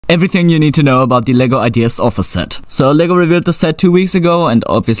everything you need to know about the LEGO Ideas Offer set. So LEGO revealed the set 2 weeks ago, and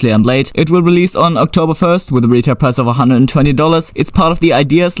obviously I'm late. It will release on October 1st with a retail price of $120. It's part of the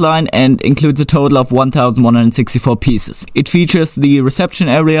Ideas line and includes a total of 1,164 pieces. It features the reception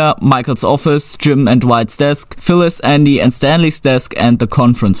area, Michael's office, Jim and Dwight's desk, Phyllis, Andy and Stanley's desk, and the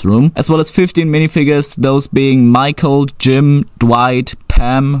conference room, as well as 15 minifigures, those being Michael, Jim, Dwight,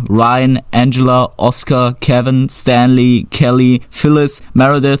 Pam, Ryan, Angela, Oscar, Kevin, Stanley, Kelly, Phyllis,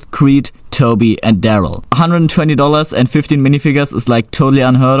 Meredith, Creed, Toby and Daryl. $120 and 15 minifigures is like totally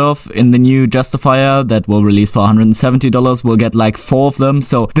unheard of. In the new Justifier that will release for $170, we'll get like 4 of them,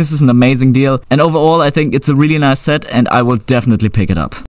 so this is an amazing deal. And overall I think it's a really nice set and I will definitely pick it up.